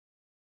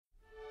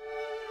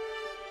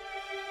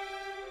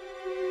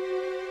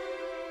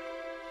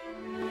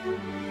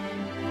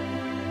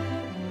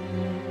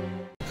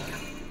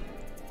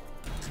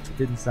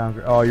didn't sound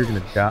good. Oh, you're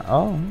gonna die.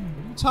 Oh. What are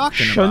you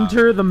talking about?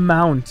 Shunter the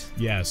Mount.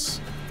 Yes.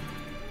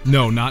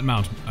 No, not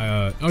Mount.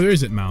 Oh, there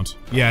is it Mount.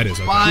 Yeah, it is.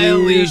 Okay. Bye,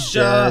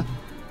 Alicia.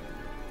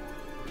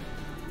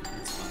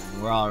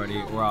 We're already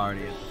at the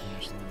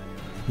finish line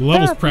anyway. The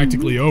level's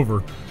practically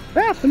over.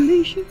 Bye,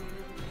 Alicia.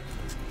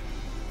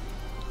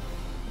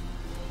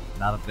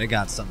 Not if they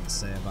got something to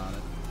say about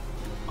it.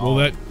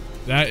 Well,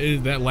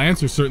 that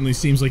Lancer certainly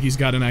seems like he's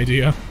got an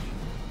idea.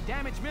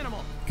 Damage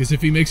minimal. Because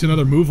if he makes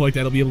another move like that,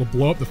 he'll be able to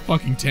blow up the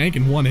fucking tank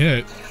in one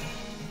hit.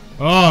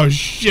 Oh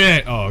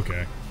shit! Oh,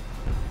 okay.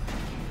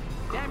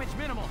 Damage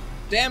minimal.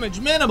 Damage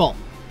minimal.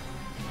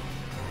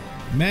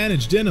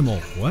 Manage Dynamo.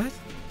 What?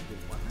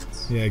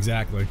 Yeah,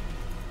 exactly.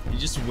 He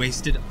just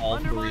wasted all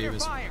Under three line of of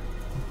his fire.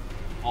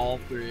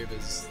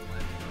 lances.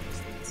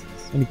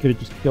 And he could have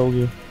just killed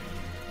you.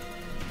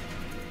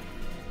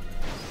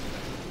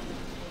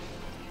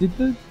 Did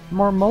the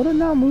Marmota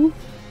not move?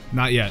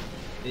 Not yet.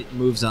 It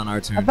moves on our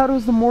turn. I thought it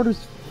was the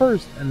mortars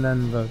first, and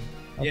then the...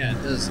 Okay. Yeah,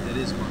 it does. It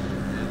is one.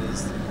 It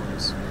is the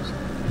mortars first.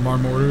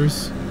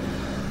 Mortars.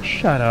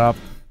 Shut up.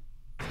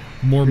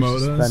 More You're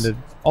modas. suspended.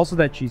 Also,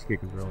 that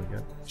cheesecake is really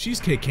good.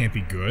 Cheesecake can't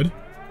be good.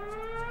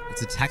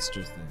 It's a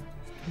texture thing.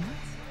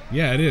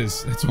 Yeah, it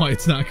is. That's why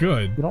it's not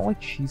good. You don't like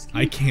cheesecake?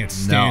 I can't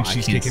stand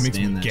cheesecake. It makes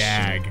me stand that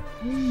gag.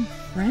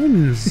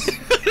 Friends.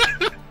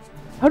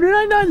 How did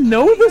I not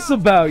know this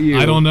about you?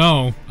 I don't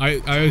know. I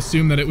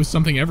assume that it was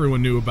something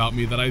everyone knew about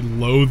me, that I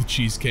loathe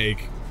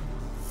cheesecake.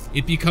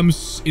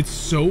 It's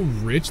so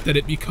rich that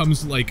it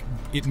becomes like,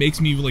 it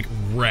makes me like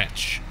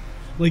retch.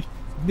 Like,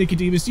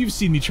 Nicodemus, you've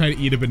seen me try to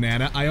eat a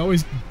banana. I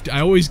always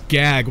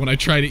gag when I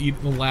try to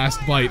eat the last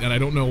bite, and I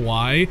don't know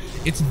why.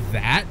 It's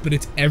that, but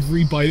it's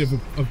every bite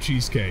of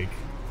cheesecake.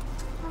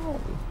 Oh.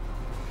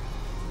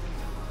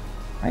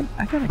 I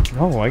gotta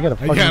go. I gotta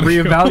fucking gotta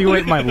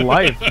reevaluate go. my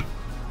life.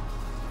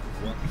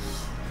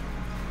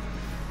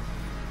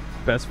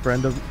 Best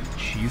friend of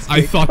cheesecake.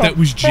 I thought that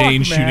was Fuck,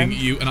 Jane man. shooting at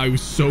you, and I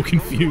was so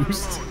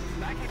confused.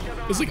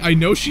 It's like, I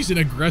know she's an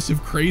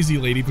aggressive, crazy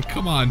lady, but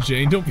come on,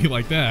 Jane, don't be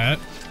like that.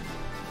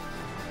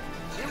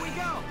 Here we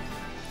go.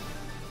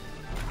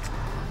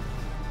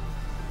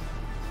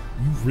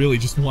 You really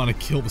just want to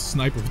kill the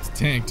sniper with the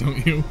tank,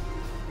 don't you?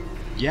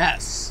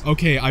 Yes.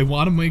 Okay, I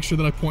want to make sure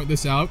that I point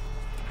this out.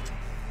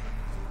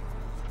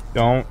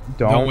 Don't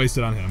waste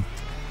it on him.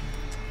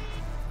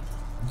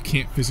 You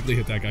can't physically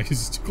hit that guy because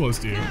he's too close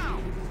to you.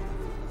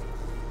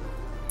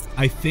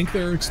 I think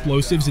there are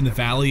explosives in the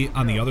valley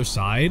on the other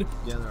side.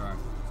 Yeah, there are.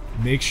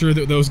 Make sure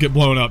that those get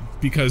blown up,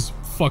 because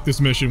fuck this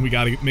mission, we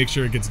gotta make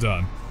sure it gets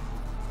done.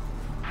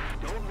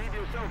 Don't leave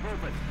yourself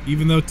open.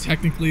 Even though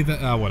technically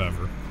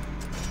whatever.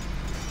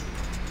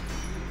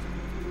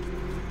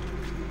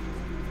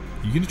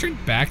 You gonna try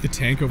and back the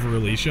tank over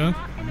Alicia?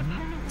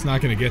 It's not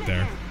gonna get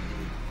there.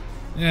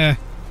 Eh.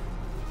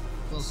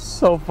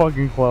 So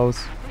fucking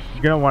close.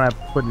 You're gonna want to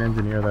put an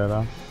engineer there,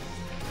 though.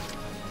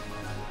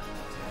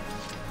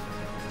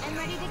 I'm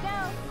ready to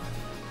go.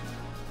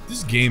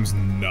 This game's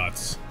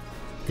nuts.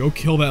 Go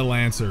kill that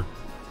Lancer.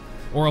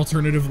 Or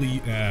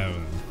alternatively,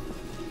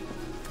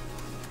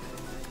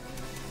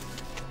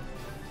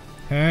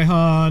 Hey,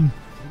 hon.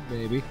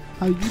 Baby.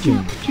 How you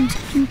doing?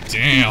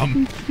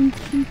 Damn.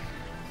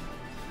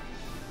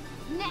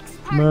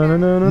 Next partner.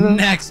 No.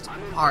 Next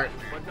part.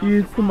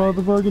 It's the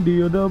motherfucking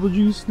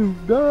D-O-double-G Snoop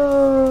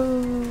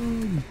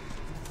Dogg.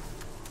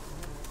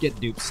 Get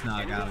Dupe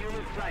Snog out of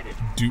here.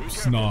 Dupe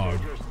Snog.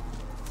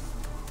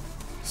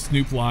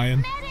 Snoop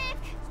Lion.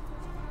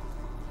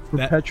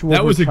 Perpetual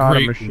That was a Bertata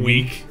great machine.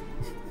 week.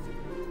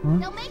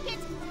 They'll make it.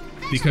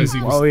 Because he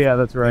was... Oh yeah,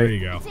 that's right. There you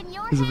go. It's in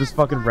your Because of his hands,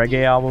 fucking Blondie.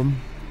 reggae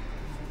album.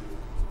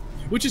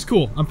 Which is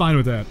cool. I'm fine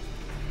with that.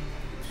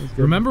 That's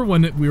good. Remember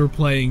when we were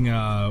playing,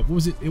 what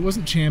was it? It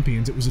wasn't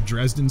Champions, it was a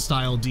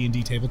Dresden-style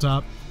D&D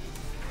tabletop.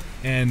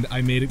 And I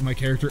made my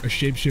character a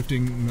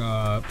shape-shifting,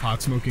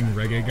 pot-smoking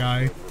reggae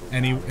guy.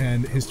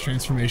 And his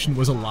transformation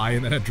was a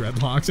lion that had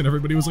dreadlocks, and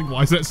everybody was like,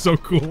 why is that so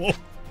cool?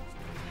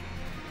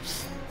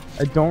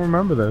 I don't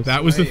remember this.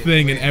 That was the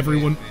thing, and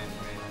everyone...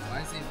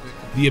 Why is he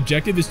The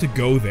objective is to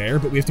go there,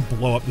 but we have to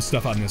blow up the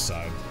stuff on this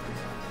side.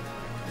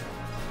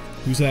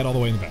 Who's that all the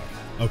way in the back?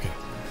 Okay.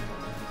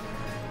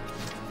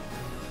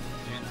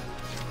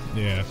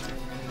 Yeah.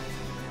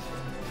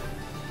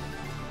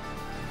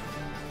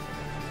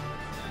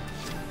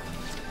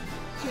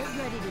 Get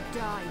ready to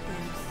die,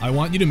 Vince. I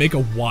want you to make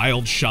a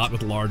wild shot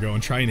with Largo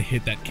and try and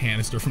hit that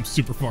canister from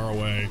super far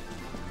away.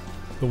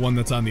 The one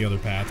that's on the other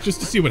path, just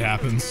to see what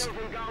happens.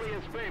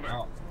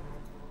 Oh.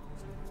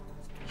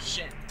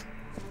 Shit.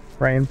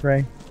 Pray and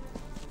pray.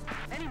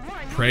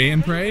 Pray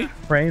and pray?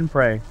 Pray and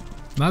pray.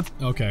 Not...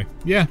 okay.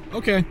 Yeah,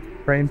 okay.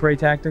 Pray and pray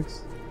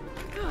tactics.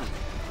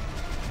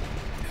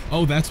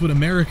 Oh, that's what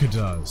America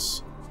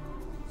does.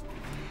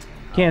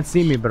 Can't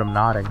see me, but I'm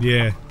nodding.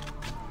 Yeah.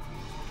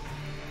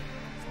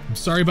 I'm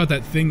sorry about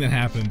that thing that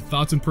happened.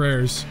 Thoughts and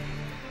prayers.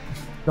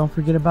 Don't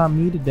forget about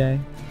me today.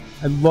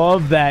 I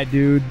love that,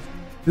 dude.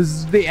 This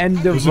is the end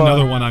of... There's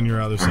another one on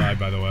your other side,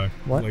 by the way.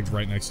 What? Like,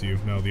 right next to you.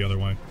 No, the other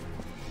way.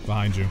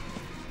 Behind you.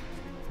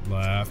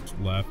 Left,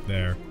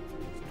 there.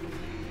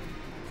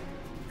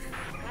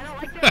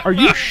 Are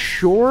you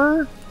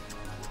sure?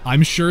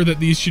 I'm sure that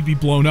these should be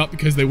blown up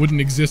because they wouldn't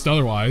exist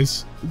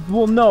otherwise.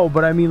 Well, no,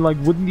 but I mean, like,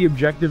 wouldn't the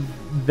objective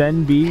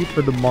then be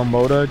for the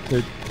Marmota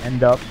to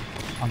end up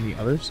on the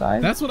other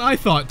side? That's what I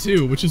thought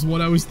too, which is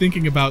what I was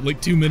thinking about like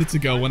 2 minutes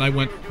ago when I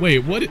went, wait,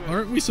 what?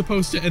 Aren't we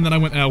supposed to? And then I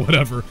went,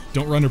 whatever.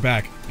 Don't run her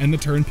back. End the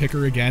turn, pick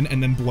her again,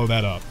 and then blow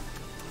that up.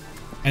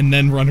 And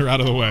then run her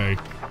out of the way.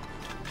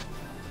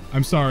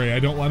 I'm sorry, I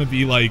don't want to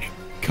be like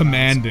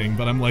commanding,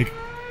 but I'm like,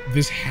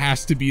 this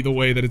has to be the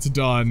way that it's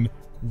done.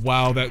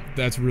 Wow,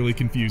 that's really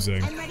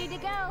confusing. I'm ready to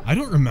go. I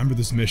don't remember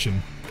this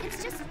mission.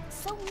 It's just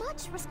so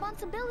much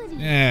responsibility.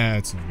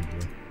 It's no big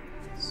deal.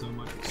 So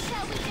much.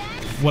 Shall we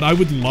dance? What I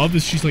would love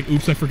is she's like,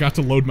 oops, I forgot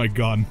to load my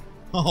gun.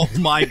 Oh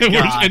my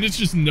god. And it's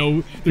just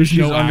there's She's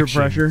no under action.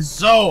 pressure.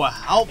 So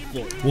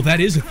helpful. Well, that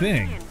is a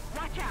thing.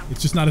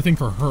 It's just not a thing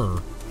for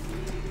her.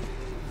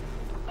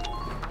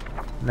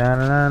 Na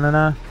na na na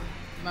na.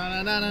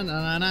 Na, na, na, na,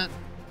 na, na.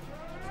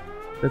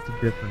 That's a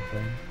different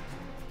thing.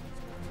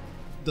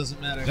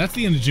 Doesn't matter. That's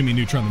the end of Jimmy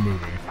Neutron the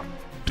movie.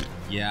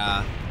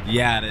 Yeah.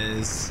 Yeah, it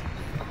is.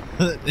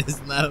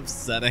 Isn't that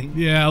upsetting?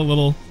 Yeah, a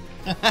little.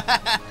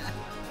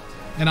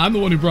 And I'm the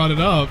one who brought it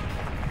up.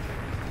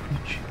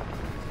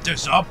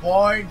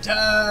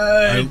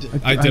 Disappointed!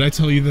 Did I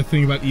tell you the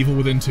thing about Evil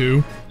Within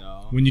 2?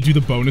 No. When you do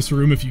the bonus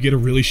room, if you get a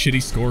really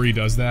shitty score, he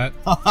does that.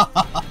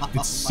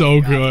 It's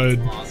so good.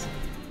 That's awesome.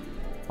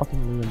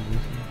 Fucking Liam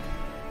Neeson.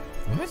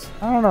 What?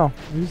 I don't know.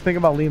 I'm just thinking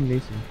about Liam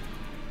Neeson.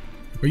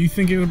 Are you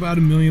thinking about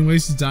A Million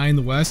Ways to Die in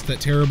the West, that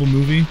terrible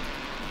movie?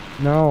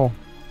 No.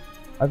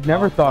 I've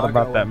never thought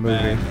about that movie.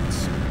 Man.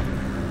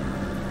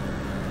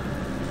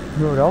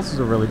 You know what else is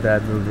a really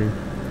bad movie?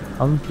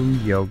 Kung Fu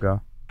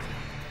Yoga.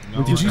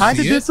 No, Did you Kind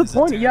of see it?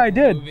 disappointing. Yeah, I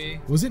did.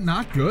 Was it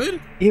not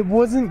good? It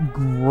wasn't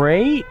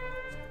great,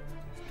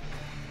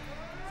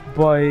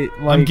 but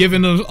like I'm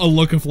giving a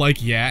look of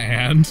like, yeah,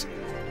 and.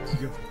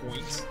 Good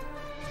point.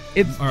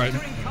 it's All right.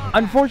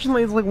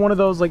 unfortunately it's like one of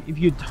those like if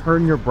you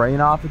turn your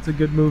brain off, it's a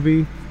good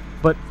movie,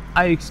 but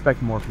I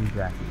expect more from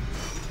Jackie.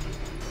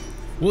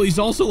 Well, he's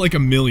also like a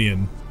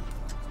million.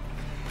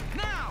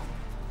 Now!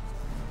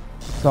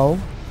 So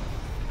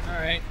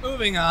Alright,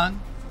 moving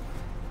on.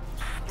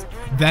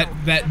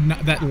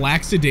 That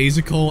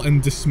lackadaisical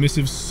and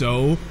dismissive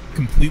so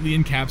completely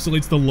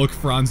encapsulates the look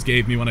Franz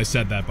gave me when I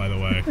said that, by the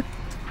way.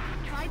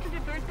 Try to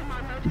divert the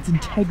Marmota. it's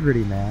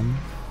integrity, man.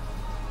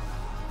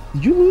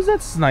 Did you lose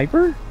that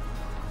sniper?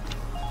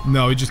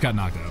 No, he just got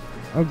knocked out.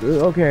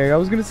 Okay, I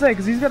was gonna say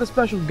because he's got a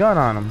special gun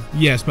on him.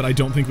 Yes, but I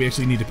don't think we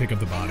actually need to pick up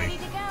the body. Ready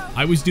to go.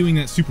 I was doing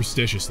that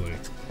superstitiously.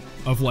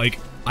 Of like,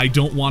 I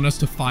don't want us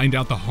to find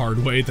out the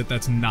hard way that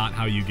that's not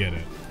how you get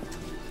it.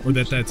 Or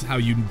that that's how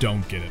you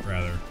don't get it,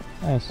 rather.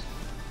 Nice.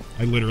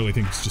 I literally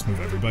think it's just move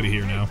everybody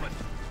here now.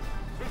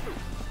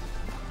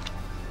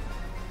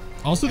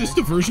 Also, this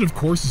diversion of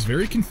course is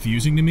very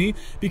confusing to me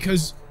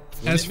because,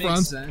 as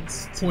Franz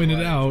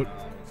pointed out,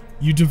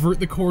 you divert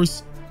the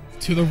course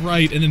to the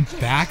right and then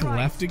back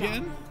left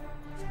again?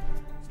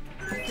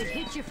 Could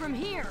hit you from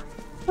here.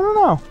 I don't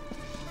know.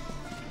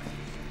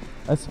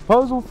 I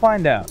suppose we'll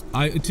find out.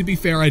 To be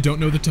fair, I don't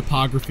know the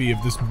topography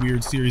of this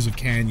weird series of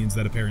canyons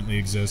that apparently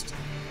exist.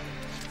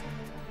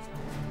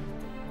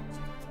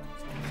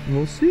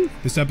 We'll see.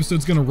 This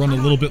episode's gonna run a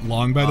little bit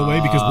long, by the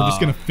way, because we're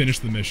just gonna finish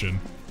the mission.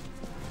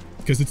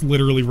 Because it's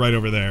literally right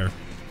over there.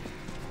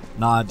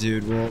 Nah,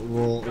 dude,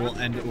 we'll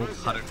end it. We'll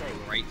cut it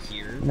right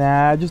here.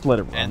 Nah, just let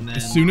it run. And then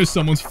As soon as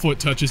someone's foot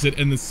touches it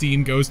and the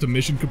scene goes to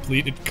mission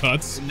complete, it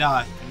cuts.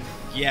 nah,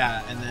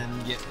 yeah, and then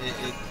it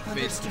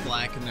fades to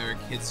black and there are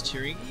kids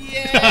cheering.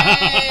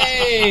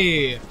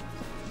 Yay!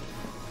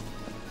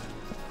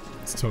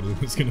 It's totally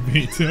what it's gonna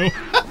be, too.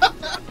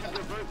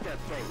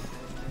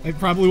 It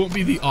probably won't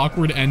be the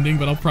awkward ending,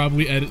 but I'll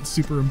probably edit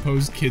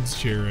superimposed kids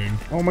cheering.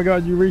 Oh my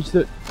god, you reached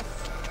it.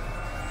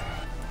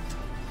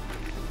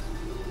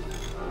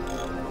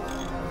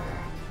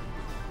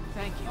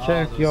 Thank you.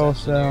 Check those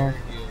yourself.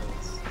 engineer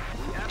heels.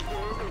 We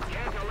absolutely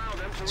can't allow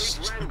them to Just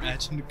regress.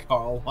 imagine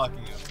Carl walking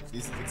up.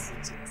 These 6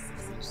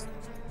 inches.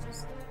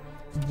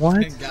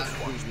 What? And God,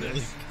 who's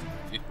really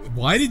confused.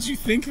 Why did you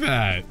think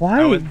that?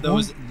 Why? Oh,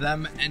 those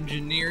them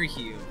engineer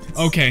heels.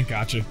 Okay,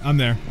 gotcha. I'm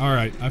there.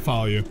 Alright, I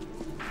follow you.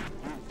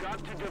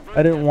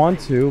 I didn't want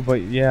to,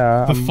 but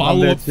yeah. The I'm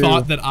follow-up there too.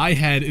 thought that I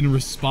had in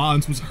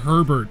response was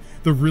Herbert,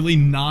 the really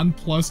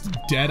nonplussed,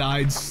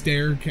 dead-eyed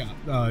stare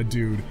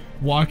dude,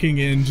 walking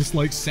in, just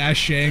like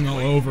sashaying all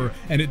over,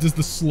 and it does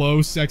the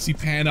slow, sexy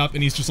pan up,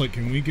 and he's just like,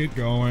 "Can we get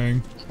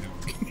going?"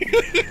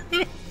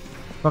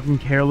 Fucking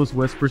Careless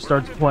Whisper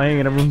starts playing,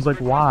 and everyone's like,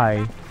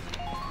 "Why?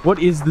 What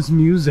is this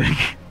music?"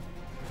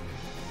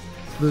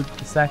 The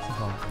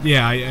saxophone.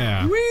 Yeah,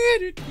 yeah.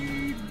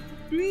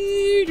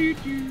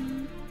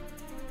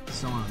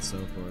 So on and so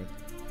forth.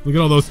 Look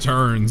at all those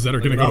turns that are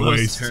gonna Look at go all to those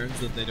waste. turns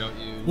that they don't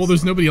use. Well,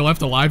 there's nobody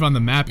left alive on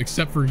the map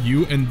except for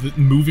you and the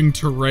moving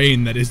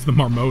terrain that is the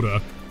Marmota.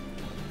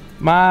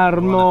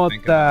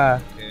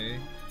 Marmota. Okay.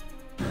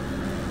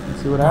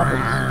 Let's see what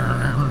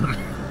happens.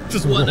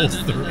 Just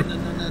rolls through.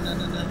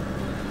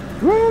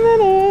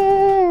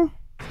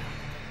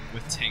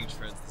 With tank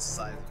treads the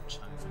size of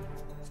China.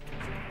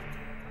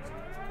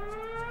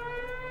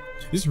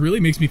 This really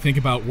makes me think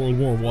about World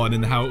War I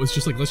and how it was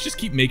just like, let's just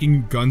keep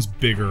making guns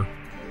bigger.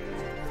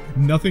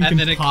 Nothing And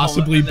then can it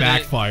possibly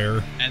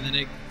backfire. And then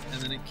it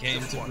came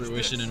to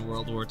fruition in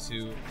World War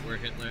II, where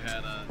Hitler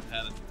had a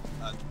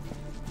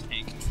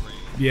tank train,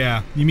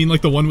 Yeah, you mean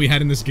like the one we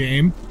had in this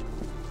game?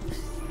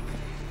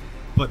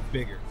 but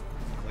bigger,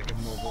 like a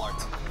mobile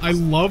artillery. I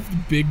love the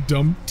big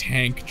dumb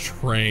tank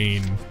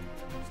train.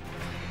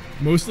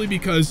 Mostly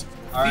because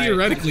Alright,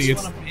 theoretically I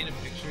it's... just want to paint a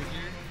picture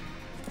here.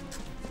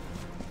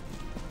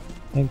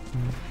 Thank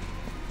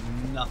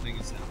you. Nothing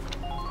is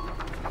happening.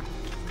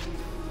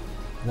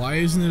 Why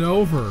isn't it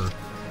over?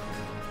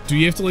 Do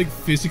you have to like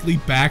physically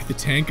back the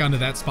tank onto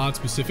that spot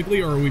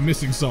specifically, or are we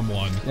missing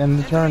someone? End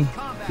the turn.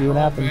 See what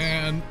happens.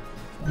 Man,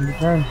 End the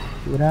turn.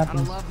 See what Gotta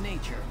happens. love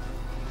nature.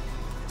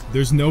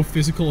 there's no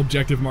physical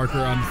objective marker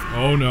on...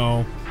 Oh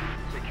no.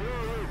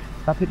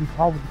 Stop hitting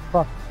Paul with the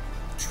truck.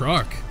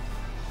 Truck.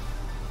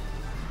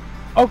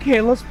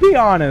 Okay, let's be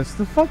honest.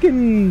 The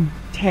fucking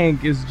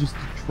tank is just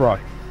a truck.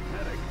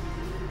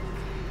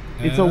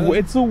 It's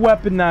a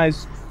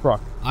weaponized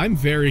truck. I'm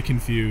very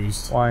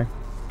confused. Why?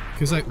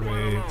 Because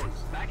wait.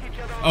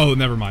 Oh,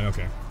 never mind,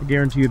 okay. I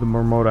guarantee you the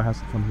Mormoto has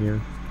to come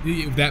here.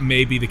 That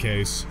may be the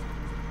case.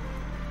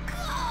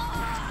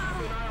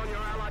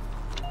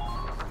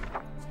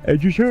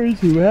 And you sure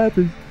see what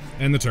happens.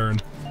 And the turn.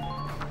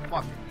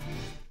 Fuck.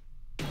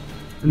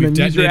 And We've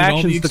then use your detonated all the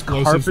actions to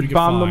explosives we carpet could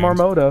bomb the find.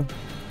 Mormoto.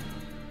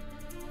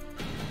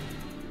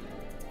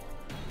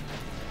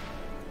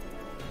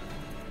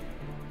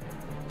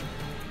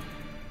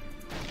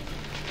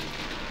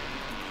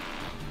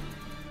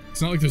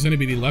 It's not like there's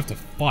anybody left to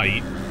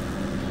fight.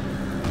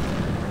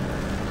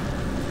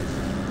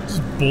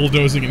 Just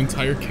bulldozing an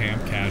entire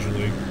camp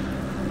casually.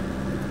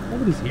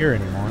 Nobody's here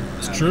anymore.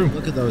 It's true.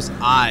 Look at those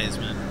eyes,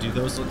 man. Do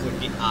those look like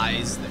the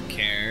eyes that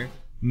care?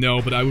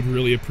 No, but I would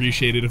really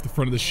appreciate it if the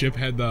front of the ship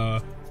had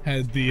the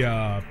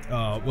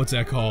what's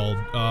that called?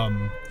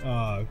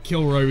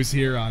 Kilroy was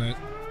here on it.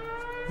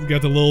 He's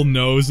got the little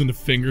nose and the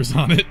fingers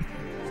on it.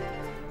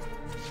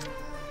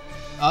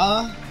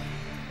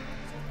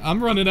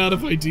 I'm running out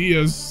of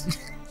ideas.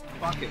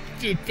 Fuck it.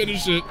 Dude,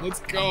 finish it. Let's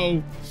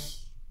go.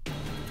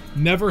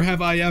 Never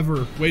have I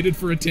ever waited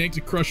for a tank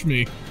to crush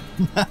me.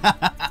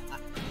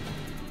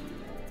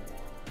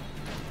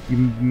 You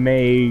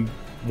may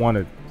want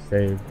to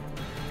save.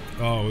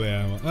 Oh,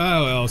 yeah.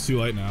 Oh, well, it's too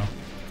late now.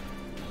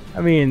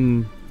 I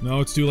mean...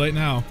 No, it's too late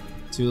now.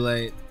 Too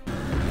late.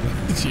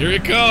 Here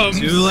it comes.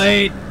 Too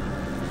late.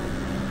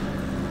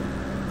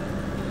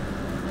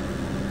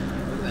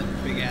 Look at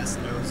that big ass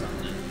nose on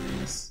that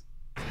face.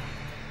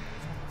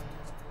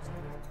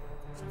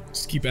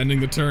 Just keep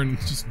ending the turn.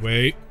 Just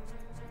wait.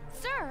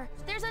 Sir,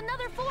 there's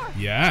another fork.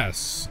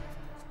 Yes.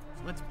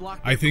 Let's block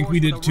I their think course we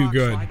with did a too rock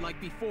good. slide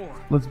like before.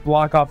 Let's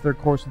block off their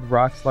course with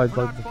rock slides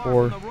We're like not far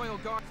before. from the Royal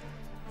Guard.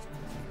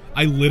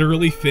 I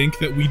literally think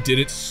that we did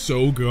it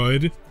so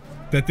good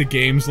that the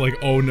game's like,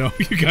 oh no,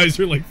 you guys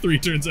are like 3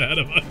 turns ahead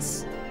of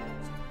us.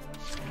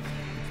 It's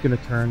gonna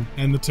turn.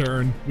 And the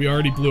turn. We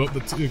already blew up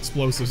the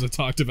explosives I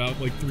talked about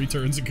like 3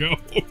 turns ago.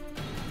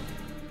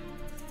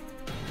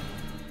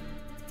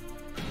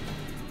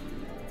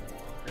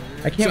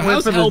 I can't So wait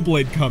how's for the...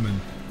 Hellblade coming?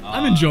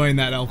 I'm enjoying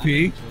that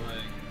LP.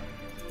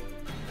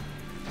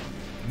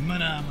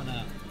 Mana,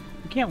 mana.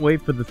 I can't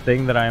wait for the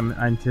thing that I'm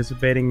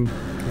anticipating to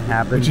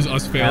happen. Which is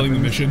us failing the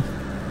happens. mission.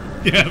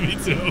 Yeah, me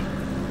too.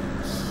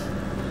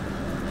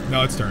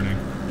 No, it's turning.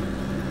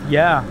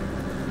 Yeah.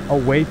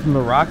 Away from the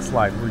rock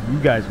slide where you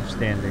guys are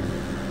standing.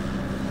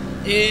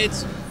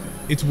 It's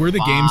It's where the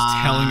game's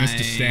telling us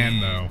to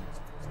stand, though.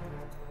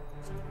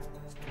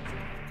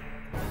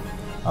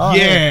 Oh, hey,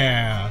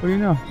 Yeah! what do you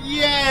know?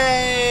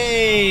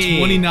 yay!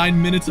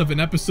 29 minutes of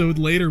an episode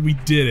later, we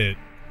did it.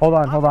 Hold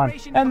on, hold on.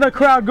 Operation And the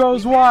crowd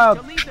goes wild.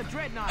 To lead the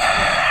dreadnought.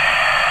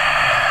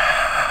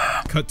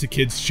 Cut to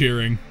kids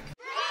cheering.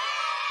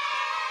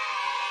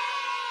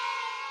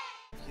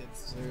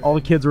 All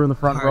the kids are in the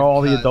front Hard row.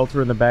 All the cut. adults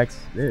are in the backs.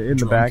 In the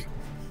Drunk. back.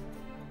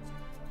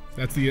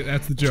 That's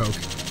the joke.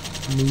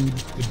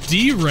 The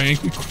D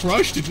rank, we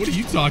crushed it. What are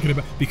you talking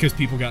about? Because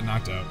people got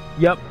knocked out.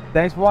 Yep.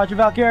 Thanks for watching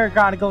Valkyria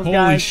Chronicles, Holy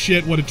guys.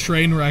 shit, what a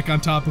train wreck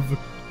on top of a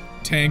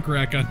tank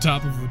wreck on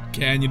top of a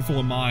canyon full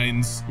of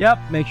mines. Yep.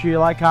 Make sure you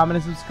like, comment,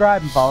 and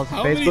subscribe, and follow us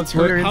on Facebook,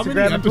 Twitter, how Instagram,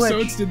 many and Twitch.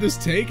 episodes did this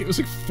take? It was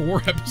like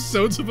 4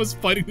 episodes of us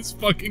fighting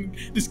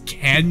this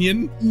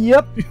canyon.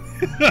 Yep.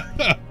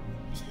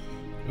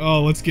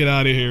 Oh, let's get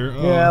out of here.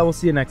 Oh. Yeah, we'll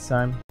see you next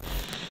time.